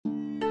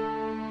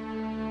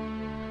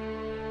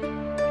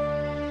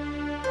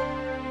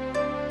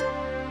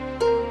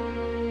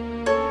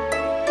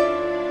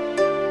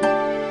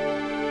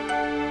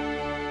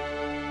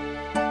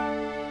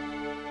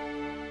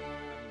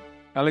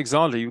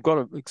Alexander, you've got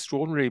an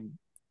extraordinary,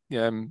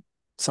 um,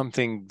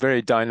 something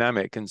very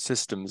dynamic and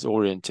systems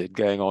oriented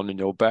going on in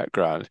your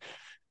background.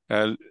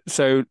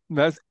 Introducing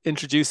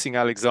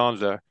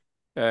Alexander,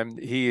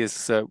 he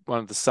is one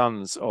of the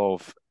sons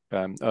of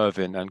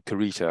Ervin and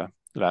Carita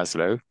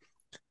Laszlo.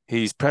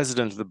 He's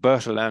president of the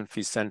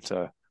Bertalanffy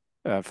Center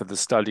for the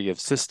Study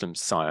of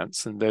Systems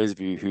Science. And those of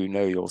you who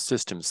know your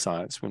systems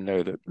science will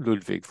know that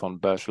Ludwig von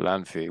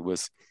Bertalanffy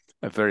was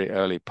a very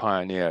early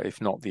pioneer, if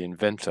not the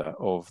inventor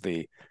of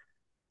the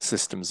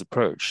systems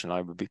approach. And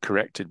I would be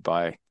corrected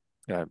by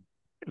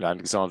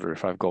Alexander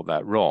if I've got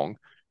that wrong.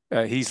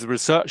 He's the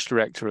research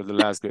director of the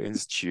Laszlo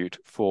Institute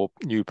for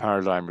New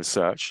Paradigm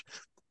Research,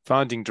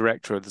 founding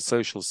director of the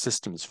Social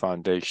Systems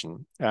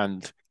Foundation,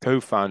 and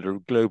co-founder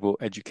of Global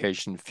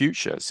Education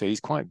Future. So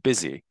he's quite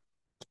busy.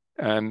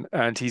 And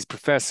he's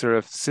professor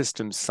of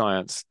systems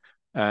science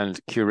and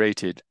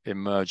curated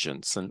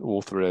emergence, and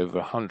author of over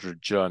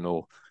 100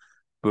 journal,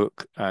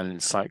 book, and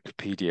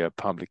encyclopedia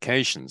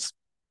publications.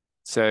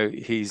 So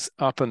he's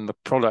up in the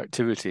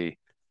productivity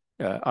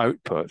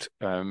output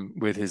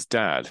with his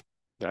dad.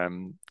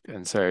 And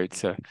so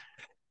it's a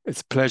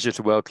pleasure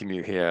to welcome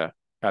you here,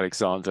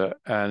 Alexander.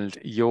 And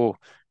you're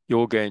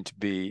going to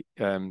be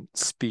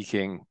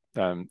speaking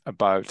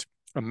about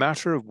a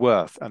matter of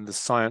worth and the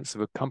science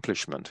of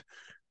accomplishment,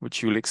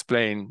 which you'll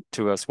explain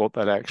to us what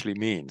that actually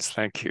means.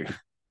 Thank you.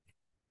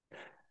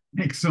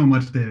 Thanks so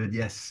much, David.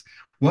 Yes.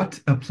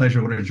 What a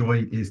pleasure, what a joy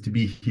it is to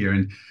be here.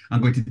 And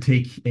I'm going to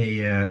take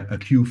a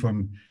cue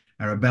from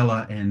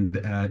Arabella and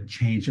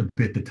change a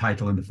bit the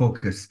title and the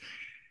focus.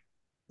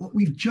 What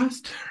we've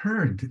just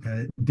heard,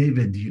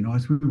 David,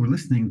 as we were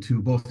listening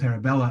to both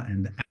Arabella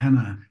and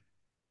Anna,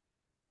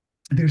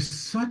 there's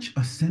such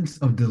a sense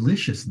of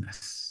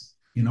deliciousness.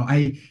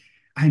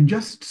 I'm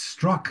just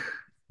struck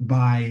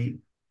by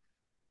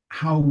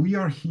how we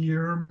are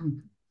here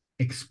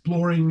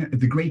exploring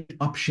the great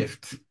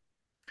upshift,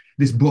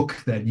 this book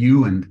that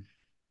you,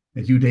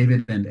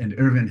 David, and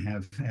Ervin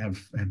have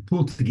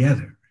pulled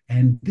together.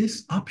 And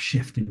this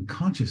upshift in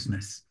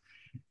consciousness,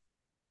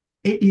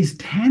 it is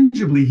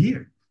tangibly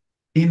here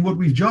in what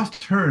we've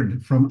just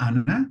heard from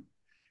Anna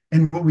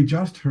and what we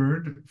just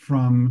heard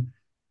from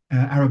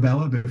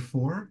Arabella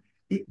before,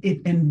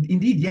 and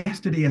indeed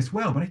yesterday as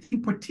well. But I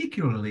think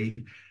particularly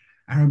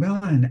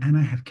Arabella and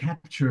Anna have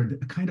captured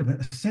a kind of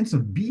a sense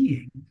of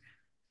being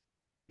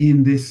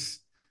in this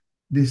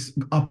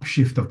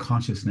upshift of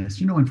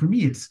consciousness. And for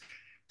me, it's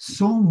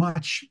so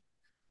much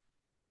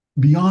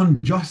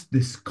beyond just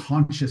this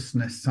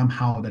consciousness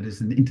somehow that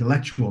is an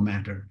intellectual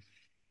matter.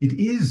 It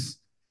is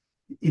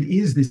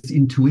this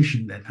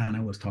intuition that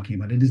Anna was talking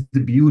about. It is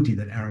the beauty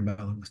that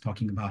Arabella was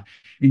talking about.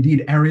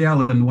 Indeed,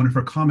 Ariel, in one of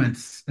her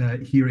comments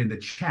here in the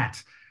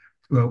chat,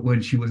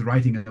 when she was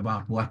writing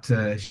about what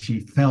she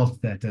felt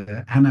that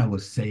Anna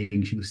was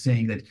saying, she was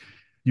saying that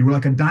you were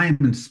like a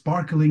diamond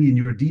sparkling in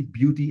your deep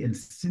beauty and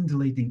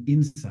scintillating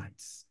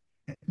insights.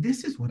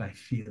 This is what I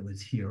feel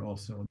is here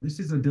also. This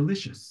is a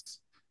delicious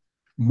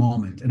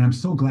moment, and I'm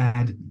so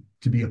glad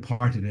to be a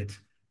part of it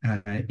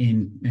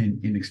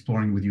in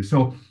exploring with you.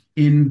 So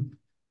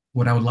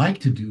what I would like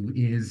to do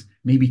is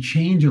maybe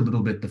change a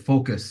little bit the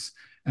focus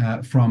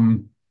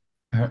from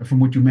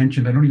what you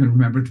mentioned. I don't even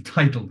remember the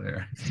title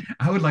there.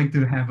 I would like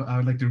to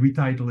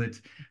retitle it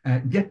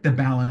 "Get the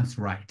Balance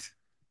Right,"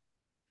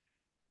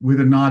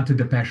 with a nod to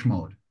Depeche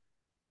Mode,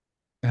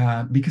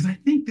 because I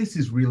think this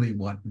is really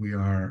what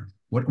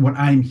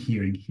I'm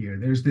hearing here.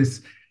 There's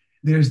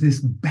this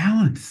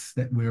balance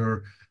that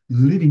we're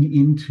living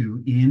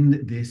into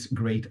in this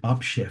great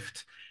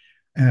upshift.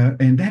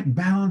 And that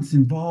balance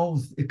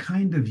involves a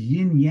kind of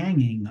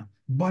yin-yanging,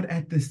 but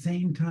at the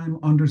same time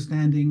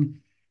understanding,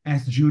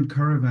 as Jude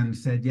Currivan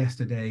said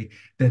yesterday,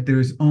 that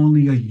there's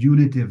only a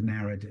unitive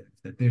narrative,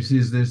 that this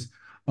is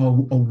a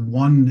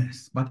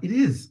oneness. But it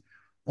is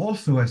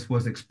also, as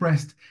was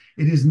expressed,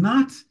 it is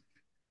not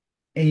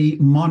a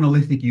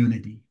monolithic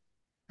unity.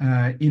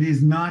 It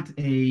is not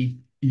a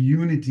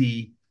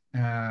unity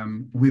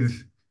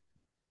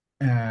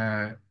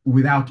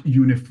without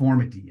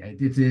uniformity.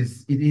 It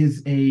is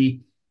a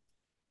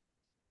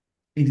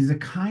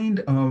kind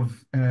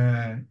of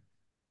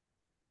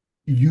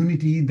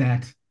unity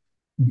that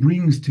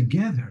brings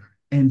together,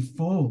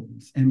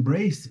 enfolds,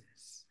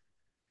 embraces,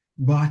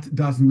 but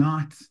does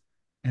not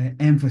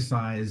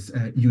emphasize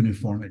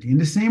uniformity. In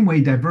the same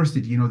way,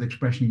 diversity, the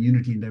expression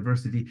unity and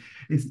diversity,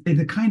 it's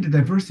the kind of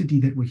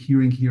diversity that we're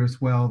hearing here as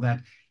well,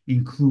 that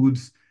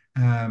includes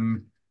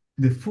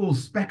the full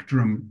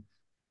spectrum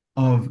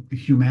of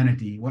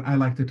humanity, what I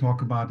like to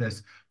talk about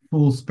as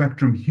full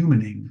spectrum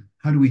humaning.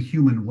 How do we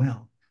human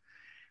well?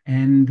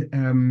 And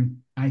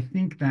I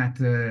think that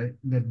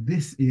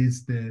this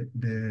is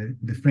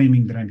the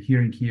framing that I'm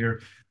hearing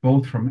here,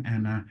 both from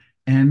Anna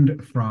and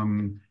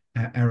from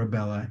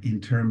Arabella, in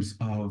terms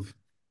of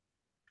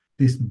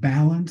this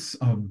balance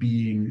of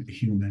being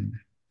human.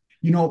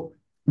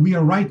 We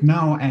are right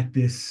now at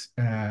this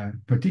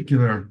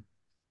particular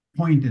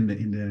point in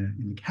the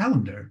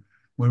calendar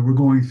where we're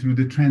going through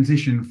the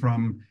transition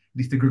from, at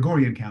least the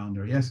Gregorian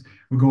calendar, yes,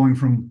 we're going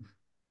from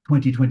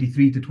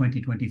 2023 to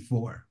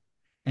 2024.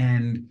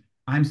 And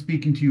I'm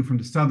speaking to you from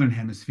the Southern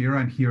Hemisphere.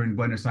 I'm here in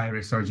Buenos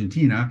Aires,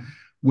 Argentina,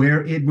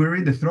 where we're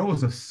in the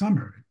throes of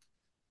summer.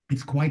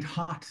 It's quite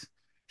hot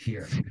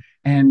here.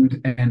 And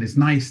it's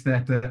nice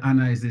that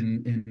Anna is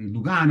in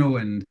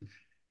Lugano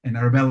and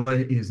Arabella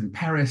is in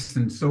Paris.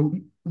 And so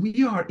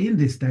we are in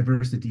this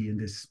diversity, in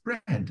this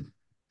spread,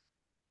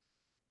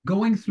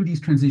 going through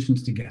these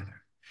transitions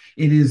together.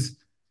 It is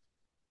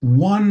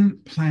one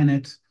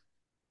planet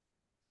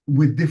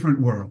with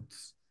different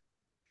worlds.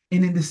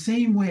 And in the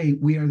same way,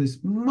 we are this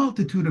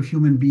multitude of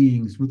human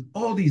beings with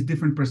all these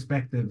different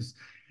perspectives,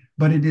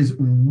 but it is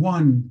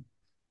one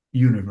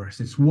universe.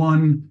 It's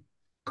one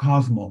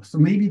cosmos. So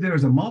maybe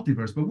there's a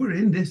multiverse, but we're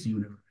in this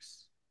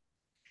universe.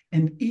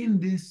 And in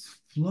this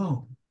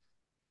flow,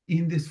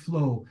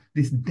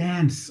 this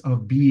dance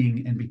of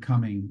being and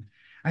becoming,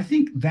 I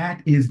think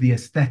that is the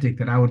aesthetic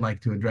that I would like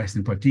to address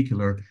in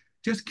particular,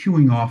 just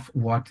cueing off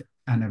what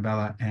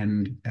Annabella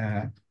and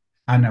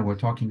Anna were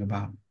talking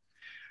about.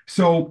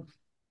 So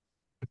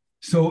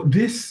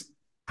this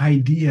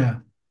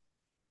idea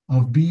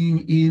of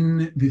being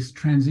in this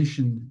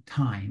transition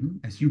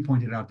time, as you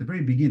pointed out at the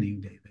very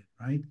beginning, David,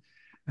 right?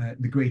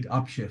 The great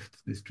upshift,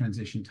 this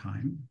transition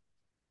time,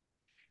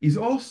 is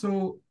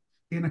also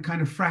in a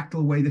kind of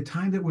fractal way the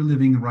time that we're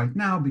living right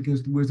now,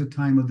 because there's a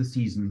time of the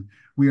season.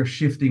 We are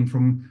shifting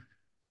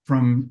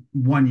from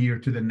one year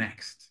to the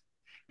next.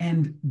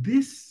 And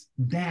this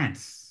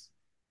dance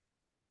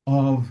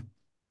of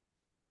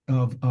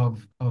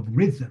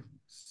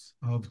rhythms,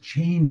 of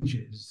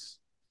changes,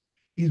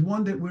 is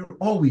one that we're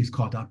always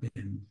caught up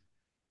in.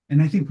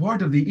 And I think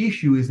part of the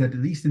issue is that, at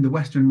least in the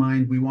Western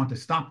mind, we want to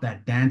stop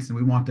that dance and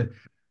we want to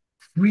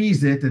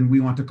freeze it and we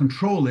want to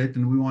control it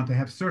and we want to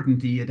have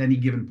certainty at any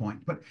given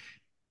point. But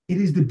it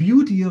is the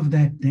beauty of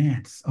that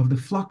dance, of the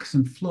flux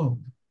and flow,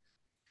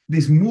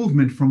 this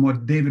movement from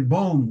what David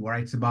Bohm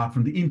writes about,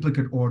 from the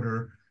implicate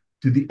order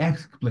to the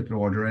explicit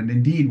order, and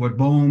indeed what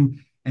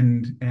Bohm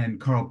and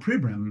Karl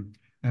Pribram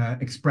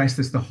expressed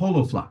as the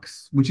hollow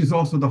flux, which is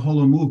also the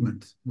hollow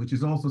movement, which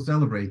is also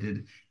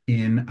celebrated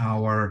in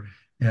our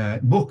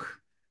book.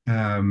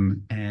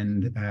 And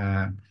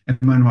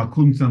Emmanuel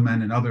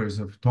Kunzelmann and others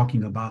of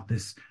talking about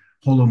this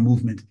hollow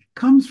movement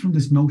comes from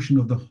this notion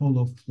of the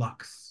hollow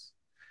flux,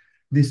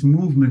 this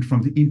movement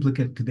from the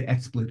implicate to the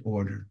explicit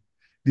order,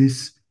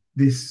 this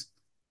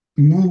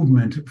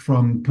movement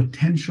from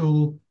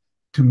potential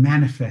to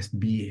manifest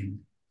being,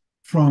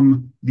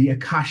 from the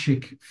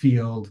Akashic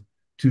field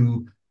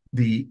to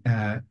the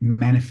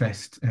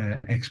manifest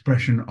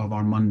expression of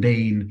our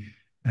mundane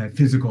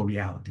physical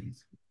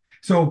realities.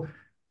 So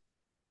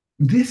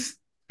this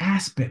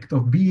aspect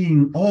of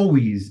being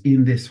always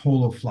in this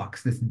hollow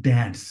flux, this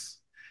dance,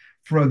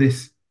 for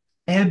this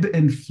ebb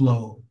and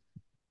flow,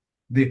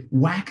 the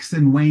wax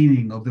and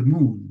waning of the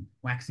moon,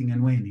 waxing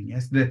and waning,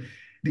 yes, the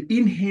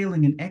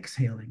inhaling and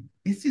exhaling,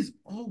 this is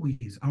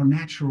always our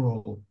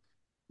natural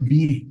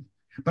being.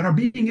 But our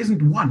being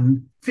isn't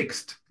one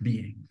fixed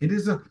being. It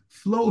is a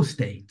flow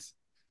state.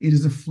 It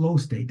is a flow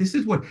state. This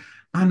is what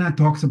Anna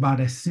talks about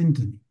as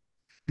syntony.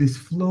 This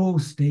flow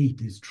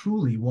state is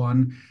truly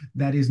one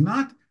that is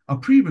not a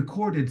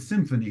pre-recorded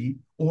symphony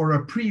or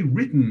a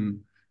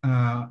pre-written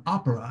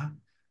opera,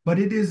 but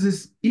it is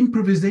this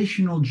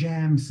improvisational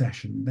jam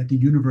session that the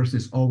universe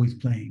is always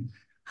playing.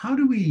 How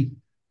do we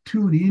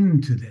tune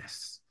into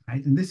this,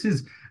 right? And this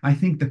is, I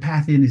think the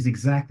path in is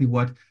exactly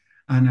what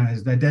Anna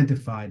has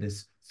identified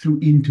as through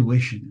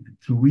intuition,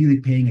 through really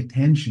paying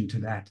attention to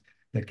that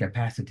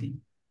capacity.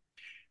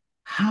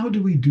 How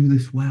do we do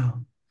this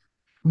well?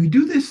 We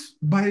do this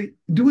by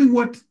doing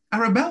what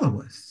Arabella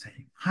was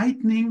saying,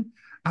 heightening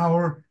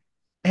our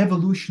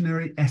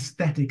evolutionary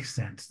aesthetic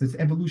sense. This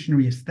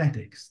evolutionary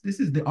aesthetics.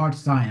 This is the art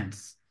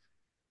science,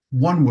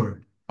 one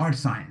word, art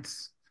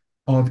science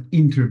of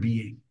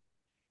interbeing,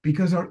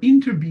 because our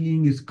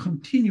interbeing is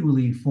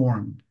continually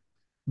informed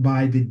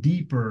by the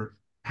deeper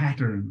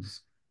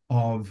patterns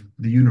of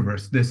the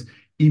universe, this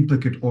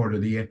implicate order,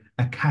 the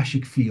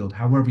Akashic field,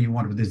 however you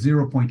want it, the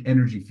 0-point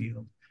energy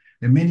field.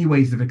 There are many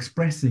ways of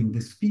expressing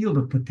this field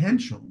of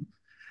potential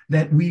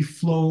that we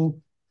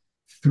flow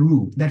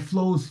through, that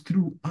flows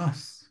through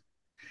us.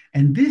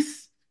 And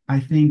this, I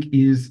think,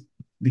 is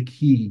the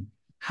key.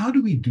 How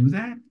do we do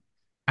that?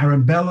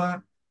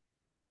 Arabella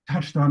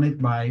touched on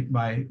it by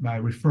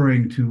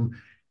referring to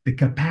the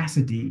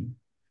capacity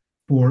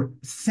for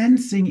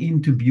sensing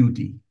into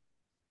beauty.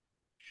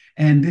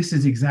 And this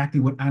is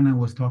exactly what Anna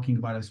was talking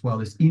about as well,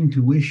 this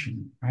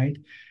intuition, right?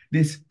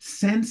 This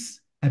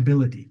sense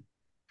ability.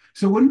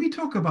 So when we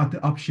talk about the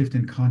upshift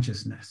in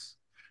consciousness,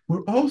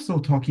 we're also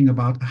talking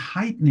about a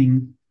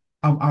heightening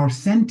of our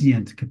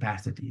sentient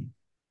capacity,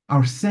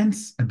 our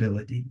sense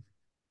ability.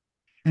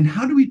 And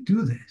how do we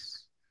do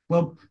this?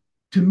 Well,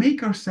 to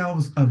make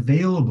ourselves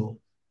available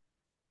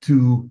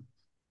to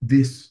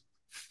this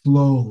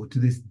flow, to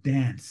this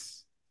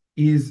dance,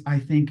 is, I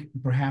think,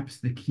 perhaps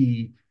the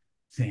key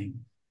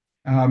thing.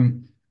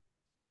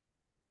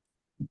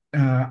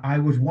 I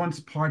was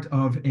once part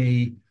of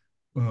a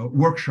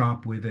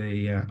workshop with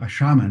a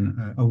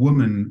shaman, a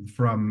woman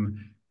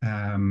from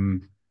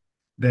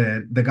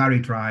the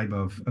Gari tribe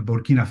of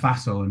Burkina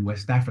Faso in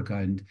West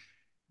Africa,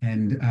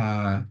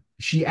 and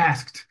she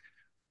asked,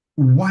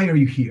 "Why are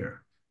you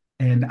here?"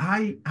 And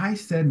I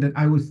said that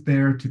I was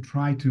there to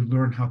try to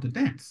learn how to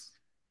dance.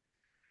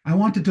 I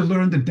wanted to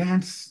learn the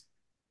dance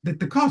that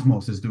the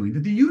cosmos is doing,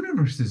 that the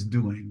universe is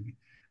doing.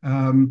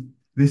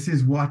 This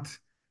is what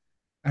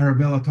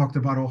Arabella talked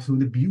about also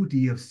the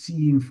beauty of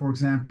seeing, for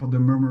example, the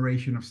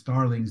murmuration of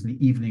starlings in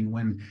the evening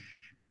when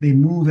they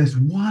move as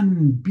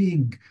one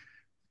big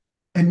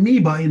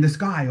amoeba in the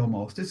sky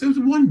almost. It's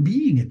one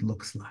being, it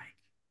looks like.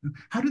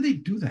 How do they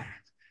do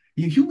that?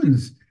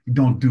 Humans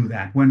don't do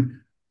that.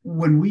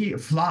 When we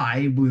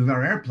fly with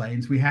our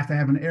airplanes, we have to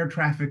have an air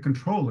traffic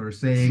controller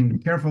saying,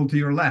 careful to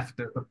your left,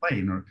 there's a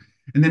plane.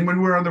 And then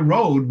when we're on the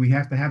road, we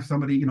have to have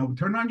somebody,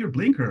 turn on your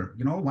blinker.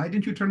 Why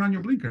didn't you turn on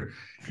your blinker?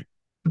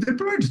 But the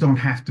birds don't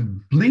have to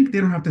blink. They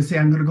don't have to say,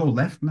 I'm going to go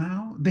left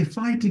now. They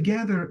fly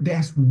together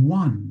as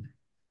one.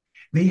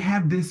 They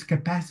have this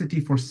capacity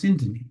for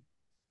syntony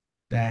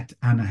that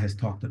Anna has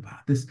talked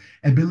about, this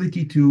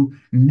ability to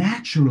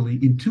naturally,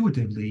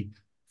 intuitively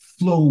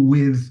flow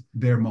with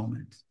their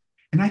moment.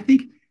 And I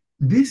think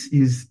this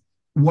is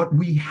what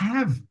we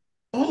have,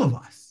 all of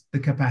us, the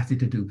capacity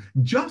to do,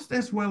 just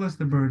as well as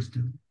the birds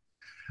do.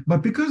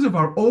 But because of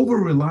our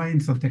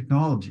over-reliance on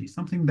technology,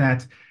 something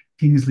that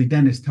Kingsley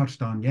Dennis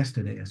touched on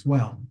yesterday as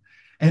well,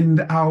 and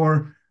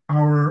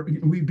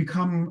we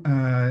become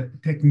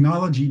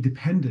technology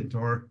dependent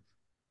or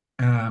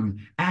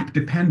app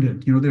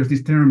dependent. There's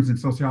these terms in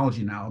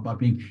sociology now about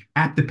being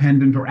app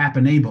dependent or app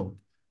enabled,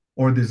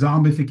 or the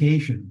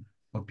zombification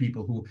of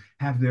people who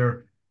have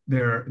their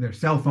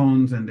cell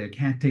phones and they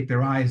can't take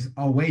their eyes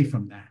away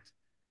from that.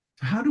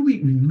 So how do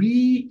we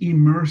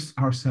re-immerse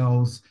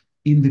ourselves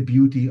in the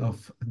beauty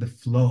of the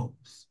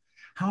flows?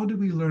 How do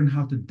we learn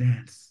how to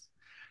dance?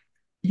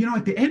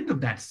 At the end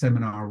of that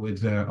seminar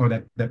or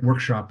that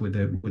workshop with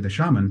the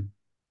shaman,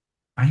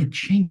 I had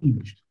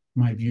changed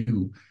my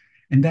view,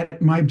 and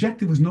that my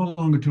objective was no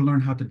longer to learn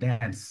how to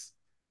dance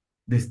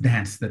this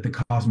dance that the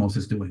cosmos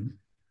is doing,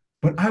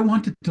 but I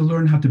wanted to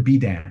learn how to be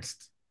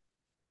danced.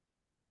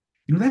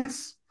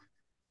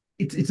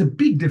 It's a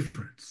big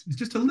difference. It's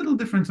just a little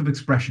difference of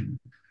expression.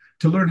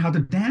 To learn how to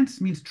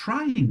dance means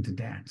trying to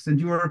dance, and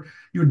you're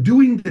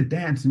doing the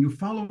dance and you're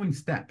following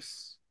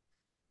steps.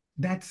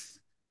 That's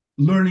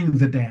learning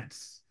the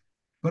dance.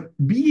 But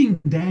being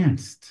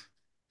danced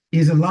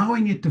is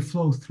allowing it to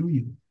flow through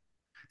you.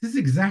 This is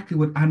exactly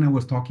what Anna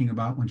was talking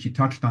about when she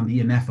touched on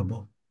the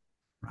ineffable,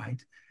 right?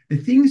 The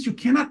things you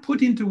cannot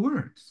put into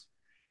words.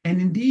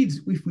 And indeed,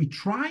 if we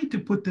try to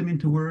put them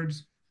into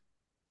words,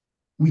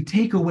 we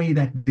take away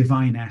that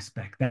divine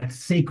aspect, that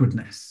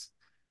sacredness.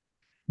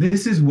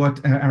 This is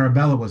what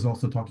Arabella was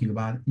also talking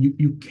about.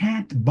 You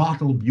can't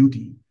bottle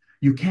beauty.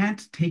 You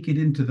can't take it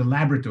into the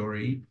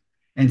laboratory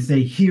and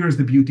say, here's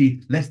the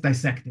beauty, let's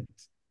dissect it.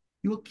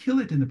 You will kill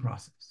it in the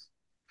process.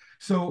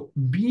 So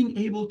being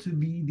able to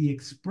be the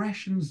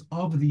expressions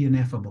of the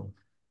ineffable,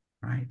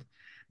 right?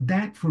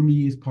 That for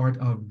me is part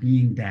of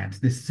being dance,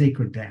 this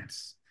sacred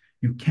dance.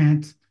 You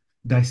can't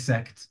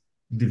dissect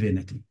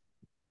divinity.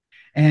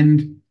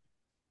 And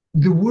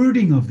the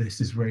wording of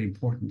this is very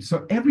important.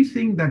 So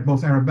everything that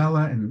both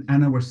Arabella and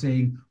Anna were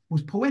saying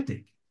was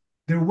poetic.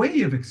 Their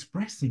way of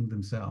expressing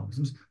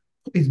themselves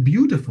it's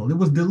beautiful. It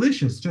was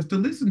delicious just to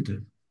listen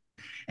to.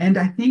 And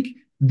I think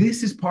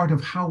this is part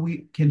of how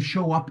we can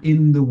show up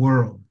in the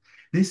world.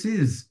 This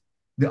is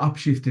the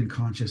upshift in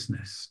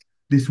consciousness,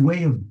 this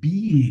way of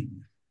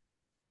being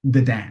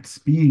the dance,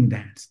 being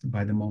danced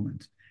by the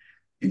moment.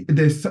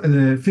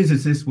 The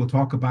physicists will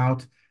talk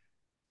about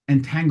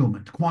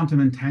entanglement, quantum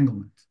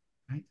entanglement,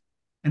 right?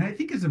 And I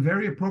think it's a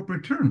very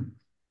appropriate term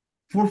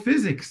for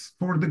physics,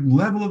 for the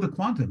level of the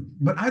quantum.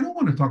 But I don't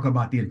want to talk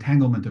about the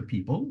entanglement of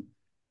people.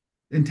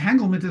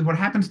 Entanglement is what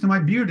happens to my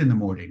beard in the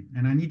morning,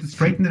 and I need to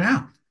straighten it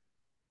out.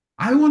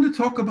 I want to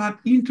talk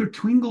about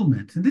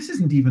intertwinglement. And this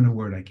isn't even a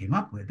word I came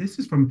up with. This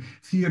is from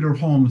Theodore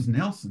Holmes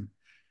Nelson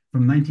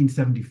from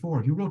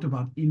 1974. He wrote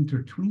about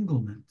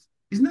intertwinglement.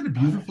 Isn't that a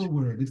beautiful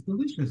word? It's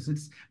delicious.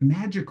 It's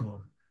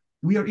magical.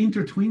 We are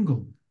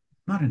intertwingled,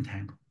 not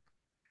entangled.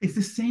 It's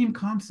the same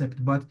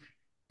concept, but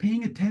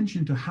paying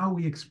attention to how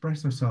we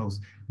express ourselves.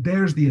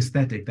 There's the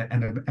aesthetic that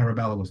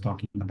Arabella was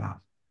talking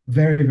about.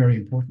 Very, very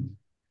important.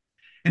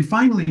 And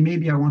finally,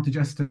 maybe I want to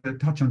just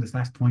touch on this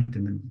last point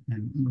and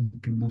then we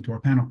can move to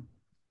our panel.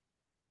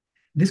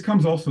 This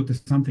comes also to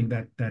something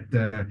that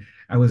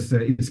I was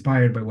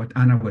inspired by what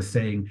Anna was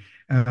saying.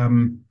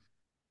 The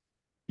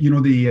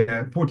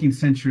 14th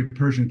century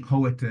Persian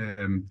poet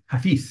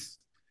Hafiz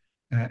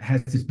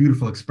has this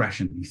beautiful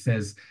expression. He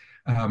says,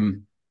 I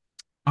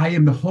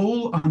am the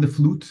hole on the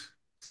flute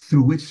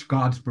through which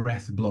God's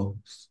breath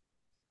blows.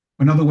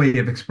 Another way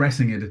of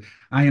expressing it,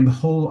 I am the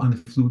hole on the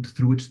flute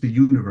through which the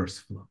universe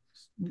flows.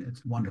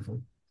 It's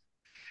wonderful.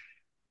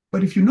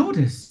 But if you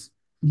notice,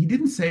 he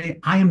didn't say,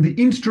 I am the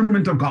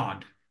instrument of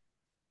God.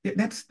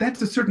 That's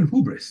a certain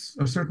hubris,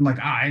 a certain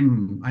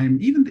I'm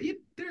even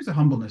there's a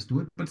humbleness to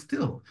it, but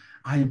still,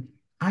 I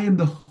am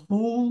the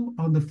whole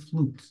on the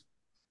flute,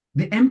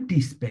 the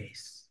empty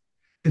space,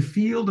 the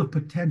field of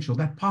potential,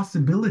 that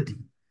possibility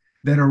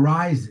that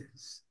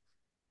arises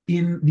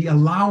in the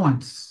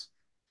allowance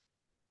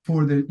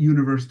for the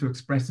universe to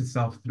express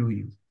itself through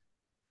you,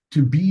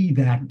 to be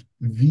that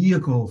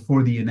vehicle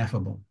for the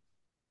ineffable.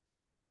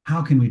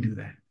 How can we do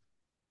that?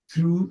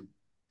 Through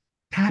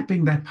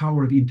tapping that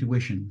power of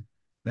intuition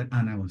that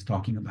Anna was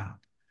talking about,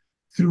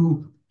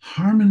 through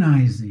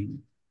harmonizing,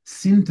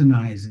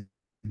 syntonizing,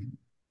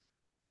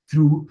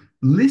 through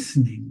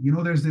listening. You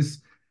know, there's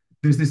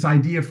this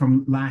idea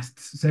from last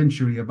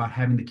century about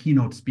having the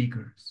keynote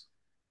speakers.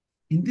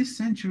 In this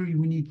century,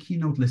 we need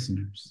keynote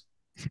listeners.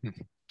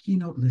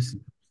 Keynote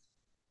listeners.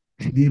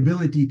 The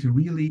ability to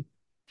really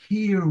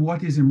hear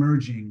what is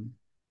emerging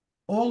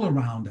all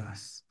around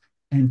us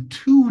and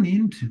tune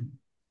into,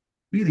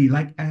 really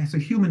like as a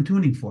human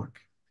tuning fork,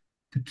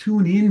 to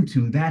tune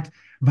into that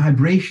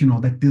vibrational,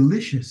 that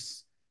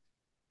delicious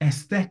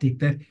aesthetic,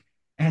 that,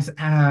 as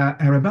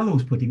Arabella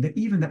was putting, that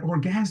even that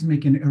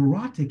orgasmic and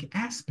erotic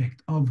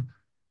aspect of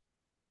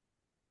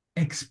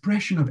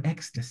expression of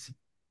ecstasy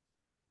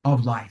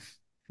of life.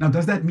 Now,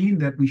 does that mean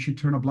that we should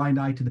turn a blind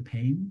eye to the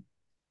pain,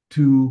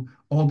 to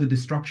all the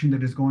destruction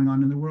that is going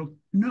on in the world?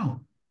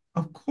 No,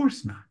 of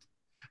course not.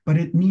 But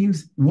it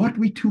means what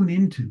we tune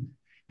into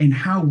and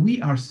how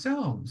we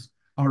ourselves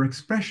are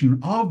expression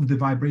of the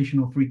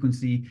vibrational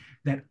frequency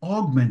that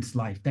augments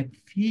life, that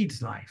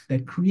feeds life,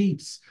 that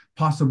creates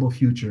possible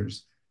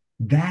futures.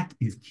 That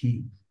is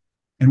key.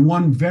 And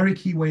one very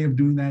key way of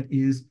doing that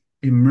is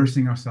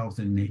immersing ourselves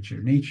in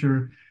nature.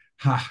 Nature,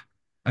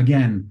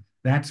 again,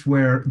 that's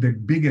where the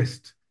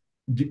biggest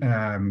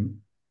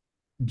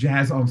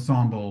jazz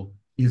ensemble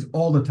is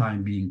all the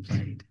time being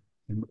played.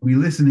 And we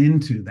listen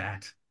into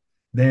that,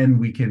 then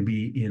we can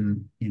be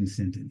in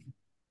syntony.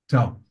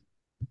 So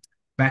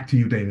back to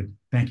you, David.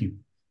 Thank you.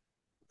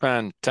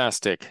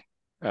 Fantastic,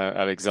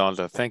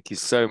 Alexander. Thank you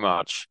so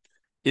much.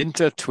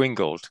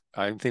 Intertwinkled.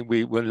 I think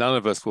none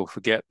of us will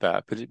forget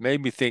that, but it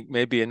made me think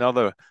maybe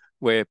another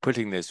way of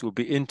putting this would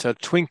be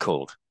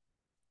intertwinkled.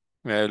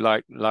 You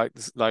know,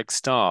 like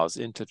stars,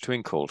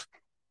 intertwinkled.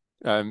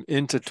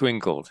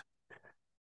 Intertwinkled.